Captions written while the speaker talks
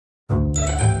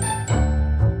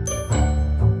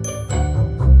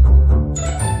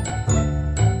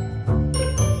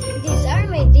These are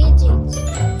my digits,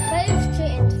 5, 3,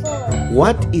 and 4.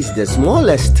 What is the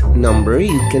smallest number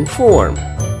you can form?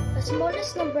 The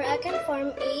smallest number I can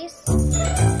form is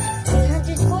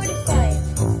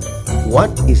 345.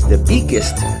 What is the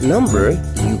biggest number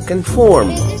you can form?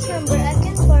 The biggest number I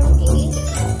can form is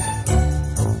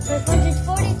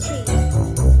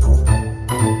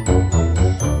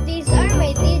 543. These are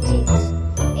my digits,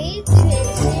 8, 3,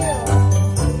 and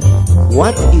 0.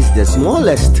 What is the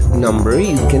smallest number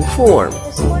you can form?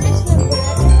 The smallest number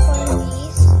I can form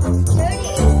is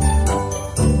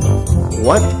 38.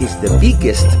 What is the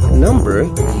biggest number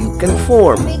you can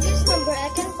form? The biggest number I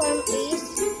can form is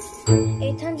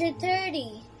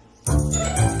 830.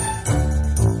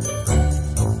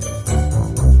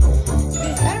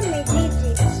 These are my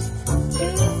digits,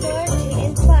 2, 4, 3,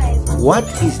 and 5. What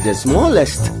is the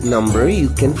smallest number you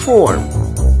can form?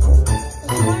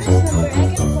 The smallest number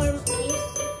I can form is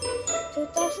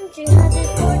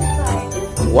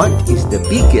 2,345. What is the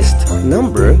biggest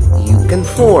number you can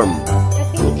form? The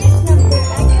biggest number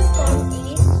I can form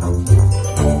is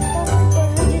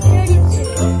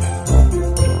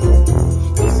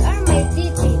 2,432. These are my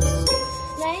digits,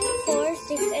 9, 4,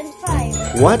 6, and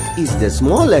 5. What is the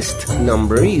smallest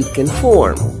number you can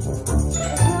form?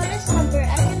 The smallest number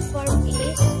I can form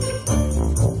is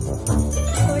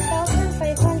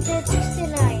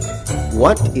 4,569.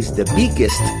 What is the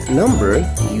biggest number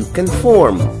you can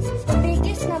form? The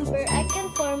biggest number I can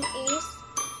form is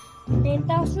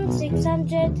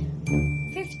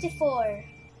 9,654.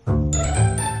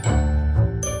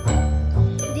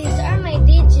 These are my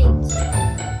digits,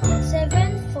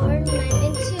 7, 4, 9,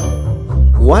 and 2.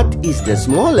 What is the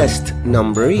smallest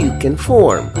number you can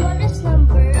form? The smallest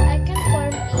number I can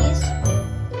form is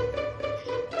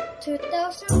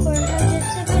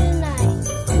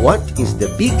 2,479. What is the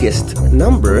biggest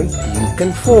number you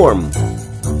can form?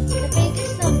 The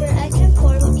biggest number I can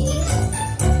form is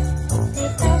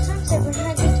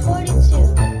 8,742.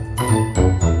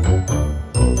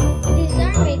 These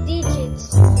are my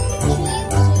digits, 3,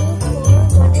 2,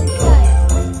 4, 1, and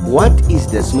 5. What is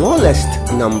the smallest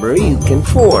number you can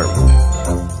form?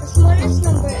 The smallest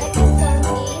number I can form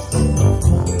is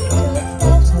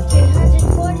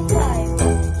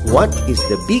 12,345. What is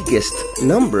the biggest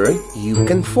number you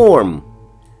can form?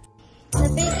 The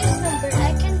biggest number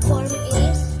I can form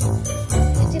is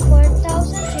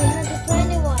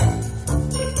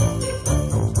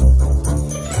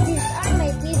 54,321. These are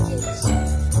my digits,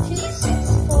 3,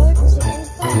 6, 4, 2, and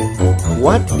 5.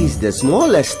 What is the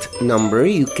smallest number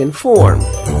you can form? The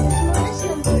smallest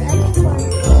number I can form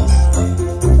is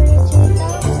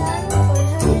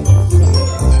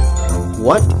 22,456.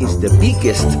 What is the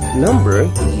biggest number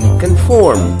you can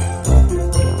form?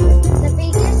 The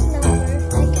biggest number I can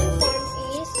form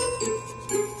is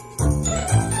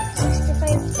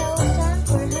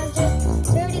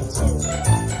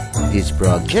 65,432. This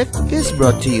project is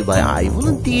brought to you by I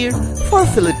Volunteer for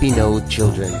Filipino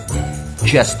Children.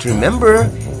 Just remember,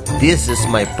 this is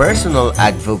my personal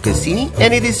advocacy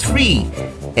and it is free.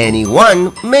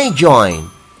 Anyone may join.